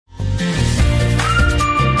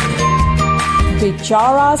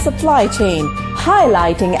Bichara Supply Chain,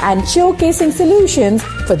 highlighting and showcasing solutions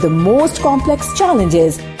for the most complex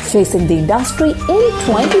challenges facing the industry in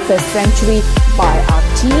 21st century by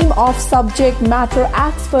our team of subject matter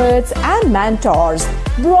experts and mentors,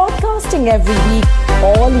 broadcasting every week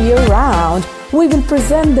all year round. We will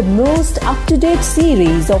present the most up-to-date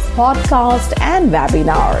series of podcasts and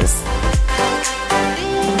webinars.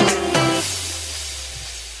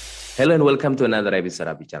 Hello and welcome to another episode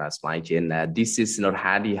of Bichara Supply Chain. This is Nur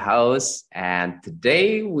Hadi host, and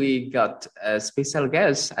today we got a special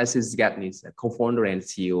guest, Aziz Ghatnis, co-founder and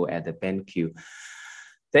CEO at the BenQ.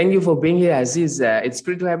 Thank you for being here, Aziz. It's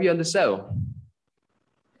great to have you on the show.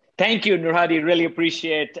 Thank you, Nur Hadi. Really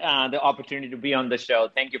appreciate the opportunity to be on the show.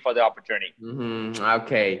 Thank you for the opportunity.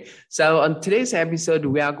 Okay. So on today's episode,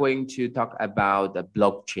 we are going to talk about the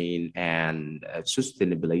blockchain and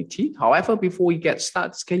sustainability. However, before we get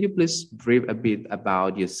started, can you please brief a bit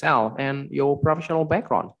about yourself and your professional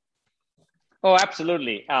background? Oh,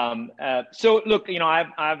 absolutely. So look, I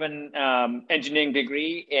have an engineering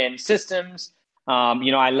degree in systems.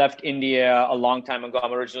 I left India a long time ago.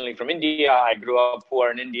 I'm originally from India. I grew up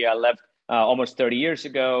poor in India. I left almost 30 years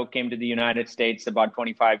ago, came to the United States about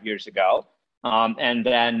 25 years ago. And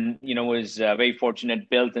then, was very fortunate,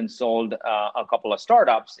 built and sold a couple of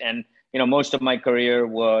startups. And, most of my career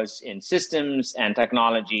was in systems and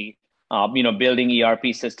technology, building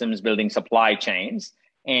ERP systems, building supply chains.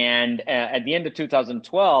 And at the end of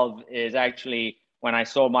 2012 is actually when I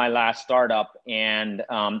sold my last startup, and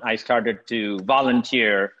I started to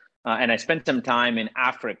volunteer, and I spent some time in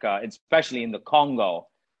Africa, especially in the Congo.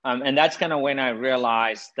 And that's kind of when I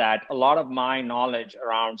realized that a lot of my knowledge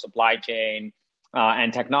around supply chain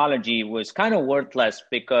and technology was kind of worthless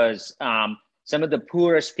because some of the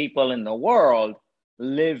poorest people in the world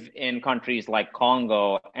live in countries like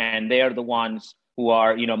Congo, and they're the ones who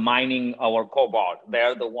are, mining our cobalt.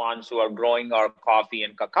 They're the ones who are growing our coffee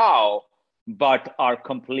and cacao, but are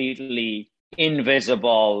completely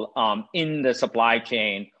invisible in the supply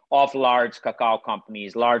chain of large cacao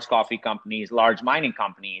companies, large coffee companies, large mining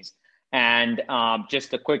companies. And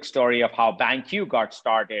just a quick story of how BenQ got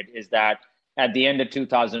started is that at the end of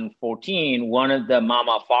 2014, one of the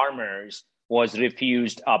mama farmers was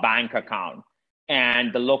refused a bank account.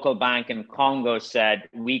 And the local bank in Congo said,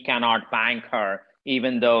 we cannot bank her,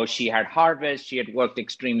 even though she had harvest, she had worked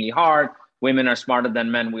extremely hard. Women are smarter than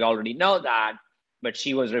men. We already know that. But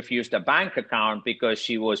she was refused a bank account because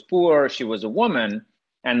she was poor. She was a woman.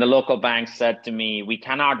 And the local bank said to me, we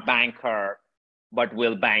cannot bank her, but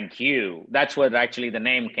we'll bank you. That's where actually the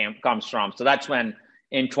name comes from. So that's when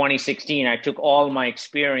in 2016, I took all my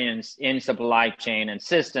experience in supply chain and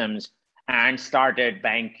systems and started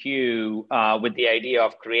BenQ with the idea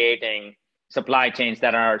of creating supply chains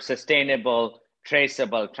that are sustainable,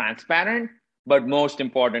 traceable, transparent, but most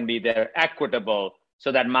importantly, they're equitable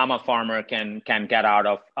so that mama farmer can get out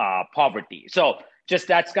of poverty. So just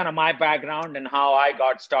that's kind of my background and how I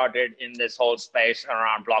got started in this whole space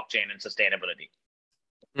around blockchain and sustainability.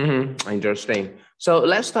 Interesting. So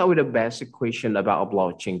let's start with a basic question about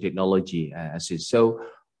blockchain technology. So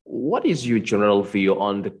what is your general view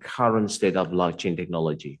on the current state of blockchain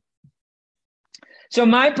technology? So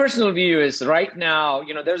my personal view is right now,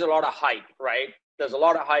 there's a lot of hype, right? There's a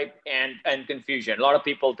lot of hype and confusion. A lot of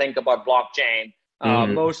people think about blockchain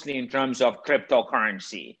mostly in terms of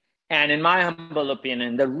cryptocurrency. And in my humble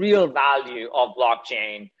opinion, the real value of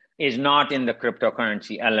blockchain is not in the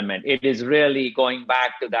cryptocurrency element. It is really going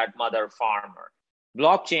back to that mother farmer.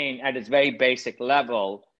 Blockchain at its very basic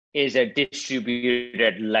level is a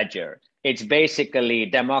distributed ledger. It's basically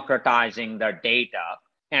democratizing the data.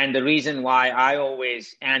 And the reason why I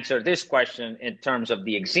always answer this question in terms of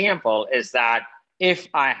the example is that if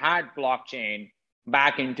I had blockchain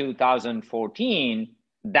back in 2014,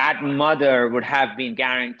 that mother would have been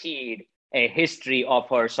guaranteed a history of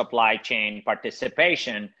her supply chain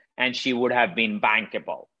participation, and she would have been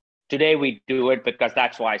bankable. Today, we do it because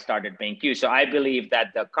that's why I started BenQ. So I believe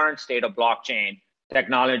that the current state of blockchain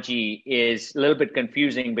technology is a little bit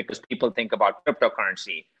confusing because people think about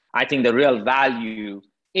cryptocurrency. I think the real value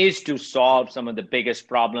is to solve some of the biggest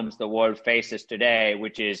problems the world faces today,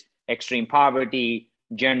 which is extreme poverty,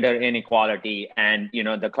 gender inequality, and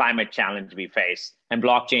the climate challenge we face. And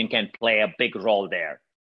blockchain can play a big role there.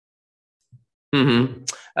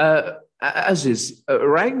 Aziz,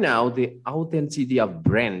 right now, the authenticity of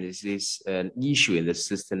brands is an issue in the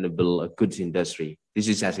sustainable goods industry. This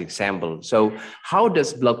is as an example. So how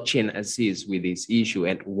does blockchain assist with this issue,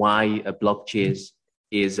 and why a blockchain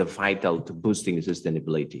is vital to boosting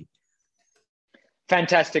sustainability?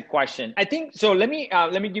 Fantastic question. I think so. Let me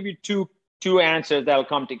give you two two answers that'll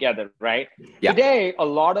come together, right? Yeah. Today, a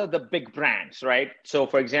lot of the big brands, right? So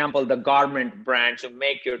for example, the garment brands who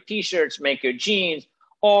make your t-shirts, make your jeans,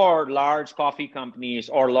 or large coffee companies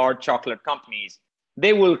or large chocolate companies,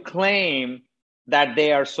 they will claim that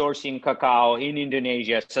they are sourcing cacao in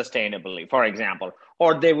Indonesia sustainably, for example,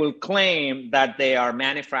 or they will claim that they are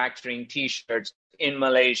manufacturing t-shirts in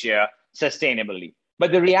Malaysia sustainably.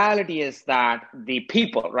 But the reality is that the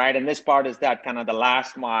people, right? And this part is that kind of the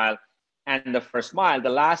last mile and the first mile. The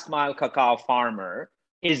last mile cacao farmer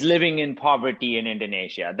is living in poverty in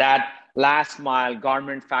Indonesia. That last mile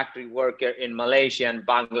garment factory worker in Malaysia and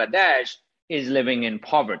Bangladesh is living in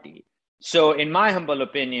poverty. So in my humble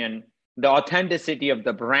opinion, the authenticity of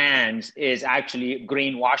the brands is actually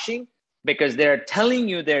greenwashing, because they're telling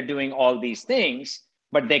you they're doing all these things,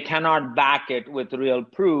 but they cannot back it with real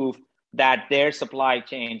proof that their supply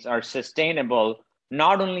chains are sustainable,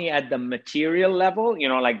 not only at the material level,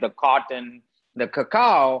 like the cotton, the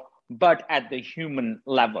cacao, but at the human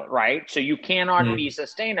level, right? So you cannot be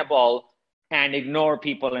sustainable and ignore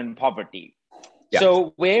people in poverty. Yeah.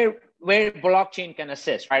 So where blockchain can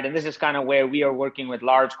assist, right? And this is kind of where we are working with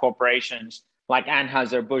large corporations like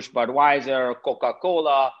Anheuser-Busch, Budweiser,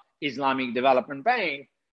 Coca-Cola, Islamic Development Bank,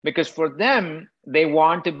 because for them, they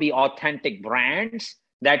want to be authentic brands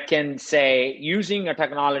that can say, using a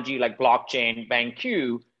technology like blockchain,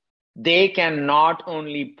 BankQ, they can not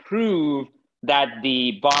only prove that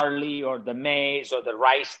the barley or the maize or the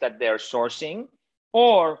rice that they're sourcing,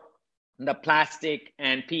 or the plastic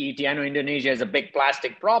and PET. I know Indonesia has a big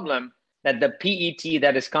plastic problem, that the PET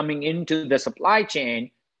that is coming into the supply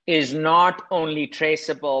chain is not only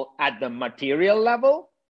traceable at the material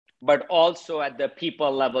level, but also at the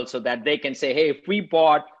people level, so that they can say, hey, if we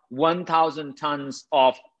bought 1,000 tons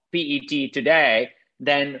of PET today,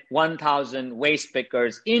 then 1,000 waste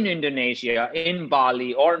pickers in Indonesia, in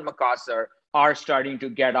Bali or in Makassar are starting to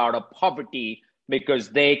get out of poverty because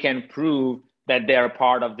they can prove that they're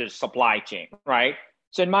part of this supply chain, right?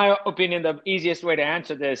 So in my opinion, the easiest way to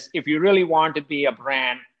answer this, if you really want to be a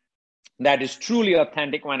brand that is truly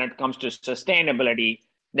authentic when it comes to sustainability,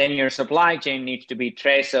 then your supply chain needs to be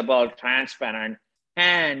traceable, transparent,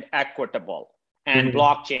 and equitable. And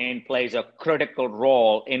blockchain plays a critical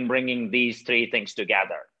role in bringing these three things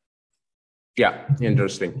together. Yeah,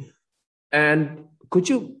 interesting. And could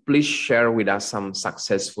you please share with us some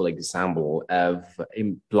successful example of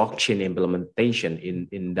blockchain implementation in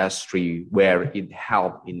industry where it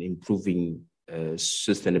helped in improving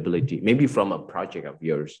sustainability, maybe from a project of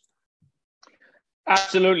yours?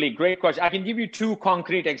 Absolutely. Great question. I can give you two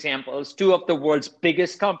concrete examples. Two of the world's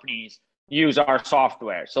biggest companies use our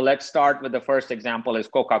software. So let's start with the first example is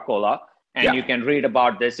Coca-Cola. And you can read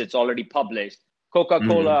about this. It's already published.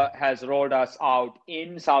 Coca-Cola has rolled us out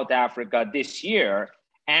in South Africa this year.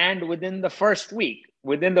 And within the first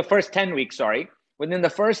 10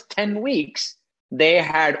 weeks, they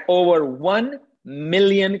had over 1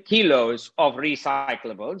 million kilos of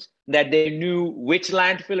recyclables that they knew which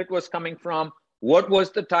landfill it was coming from, what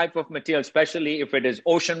was the type of material, especially if it is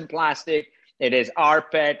ocean plastic, it is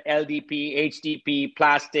rPET, LDP, HDP,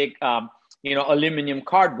 plastic, aluminum,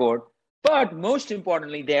 cardboard. But most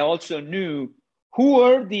importantly, they also knew who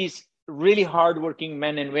were these really hardworking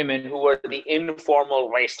men and women who were the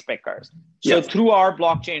informal waste pickers. So through our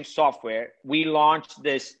blockchain software, we launched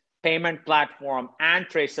this payment platform and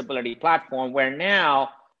traceability platform where now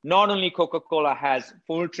not only Coca-Cola has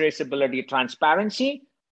full traceability transparency,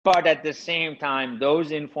 but at the same time,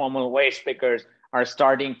 those informal waste pickers are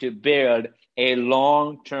starting to build a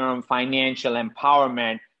long-term financial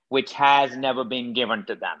empowerment, which has never been given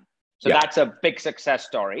to them. So that's a big success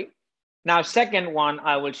story. Now, second one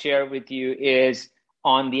I will share with you is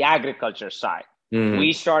on the agriculture side.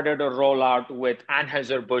 We started a rollout with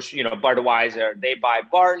Anheuser-Busch, Budweiser. They buy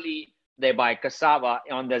barley, they buy cassava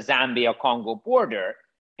on the Zambia-Congo border.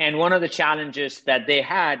 And one of the challenges that they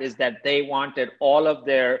had is that they wanted all of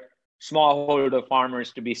their smallholder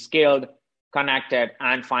farmers to be skilled, connected,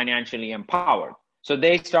 and financially empowered. So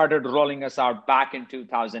they started rolling us out back in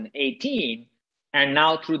 2018. And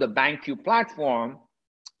now through the BankQ platform,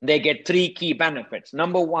 they get three key benefits.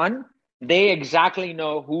 Number one, they exactly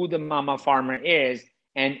know who the mama farmer is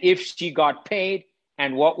and if she got paid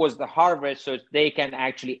and what was the harvest, so they can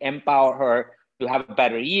actually empower her to have a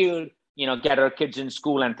better yield, get her kids in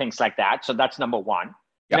school and things like that. So that's number one.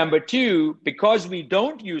 Number two, because we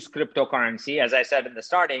don't use cryptocurrency, as I said in the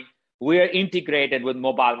starting, we're integrated with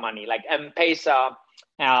mobile money like M-Pesa,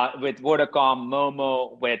 with Vodacom,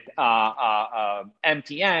 Momo, with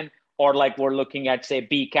MTN, or like we're looking at, say,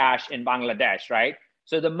 bKash in Bangladesh, right?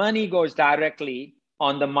 So the money goes directly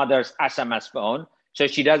on the mother's SMS phone. So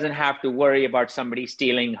she doesn't have to worry about somebody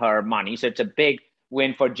stealing her money. So it's a big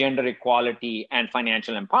win for gender equality and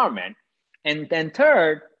financial empowerment. And then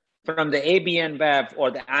third, from the AB InBev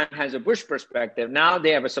or the Anheuser-Busch perspective, now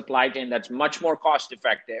they have a supply chain that's much more cost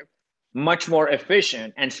effective, much more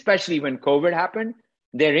efficient. And especially when COVID happened,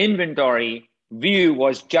 their inventory view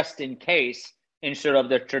was just in case instead of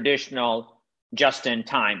the traditional just in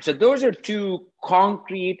time. So those are two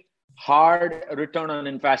concrete, hard return on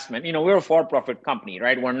investment. We're a for-profit company,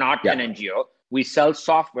 right? We're not an NGO. We sell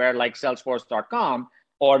software like Salesforce.com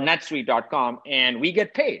or NetSuite.com, and we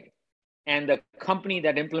get paid. And the company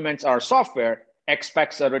that implements our software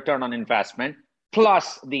expects a return on investment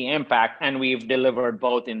plus the impact. And we've delivered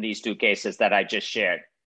both in these two cases that I just shared.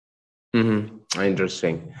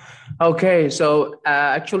 Interesting. Okay, so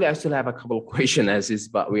actually, I still have a couple of questions,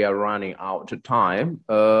 but we are running out of time.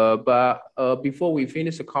 But before we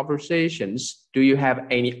finish the conversations, do you have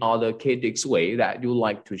any other key takeaway that you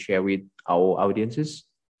like to share with our audiences?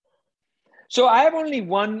 So I have only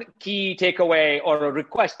one key takeaway or a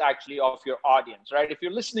request actually of your audience, right? If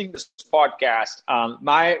you're listening to this podcast,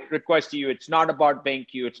 my request to you, it's not about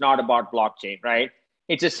BenQ, it's not about blockchain, right?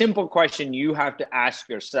 It's a simple question you have to ask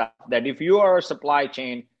yourself that if you are a supply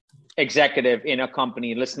chain executive in a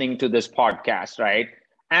company listening to this podcast, right?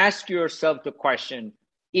 Ask yourself the question,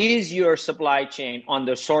 is your supply chain on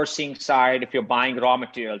the sourcing side, if you're buying raw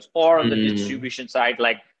materials, or on the distribution side,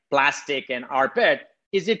 like plastic and rPET,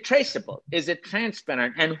 is it traceable? Is it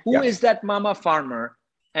transparent? And who is that mama farmer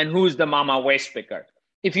and who's the mama waste picker?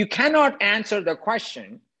 If you cannot answer the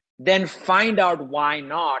question, then find out why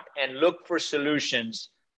not and look for solutions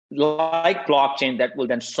like blockchain that will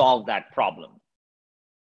then solve that problem.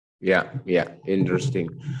 Yeah, interesting.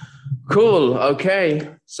 Cool. Okay.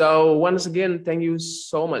 So once again, thank you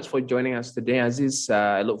so much for joining us today, Aziz.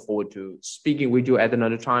 I look forward to speaking with you at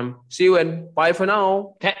another time. See you and bye for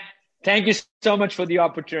now. Thank you so much for the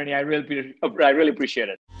opportunity. I really appreciate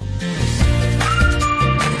it.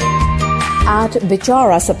 At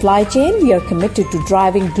Bichara Supply Chain, we are committed to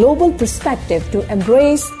driving global perspective to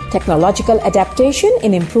embrace technological adaptation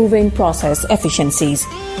in improving process efficiencies.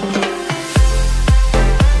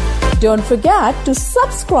 Don't forget to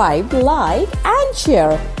subscribe, like, and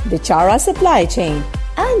share Bichara Supply Chain.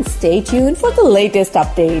 And stay tuned for the latest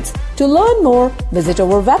updates. To learn more, visit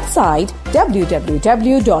our website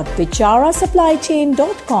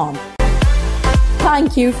www.bicharasupplychain.com.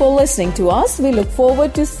 Thank you for listening to us. We look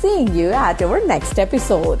forward to seeing you at our next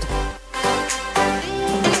episode.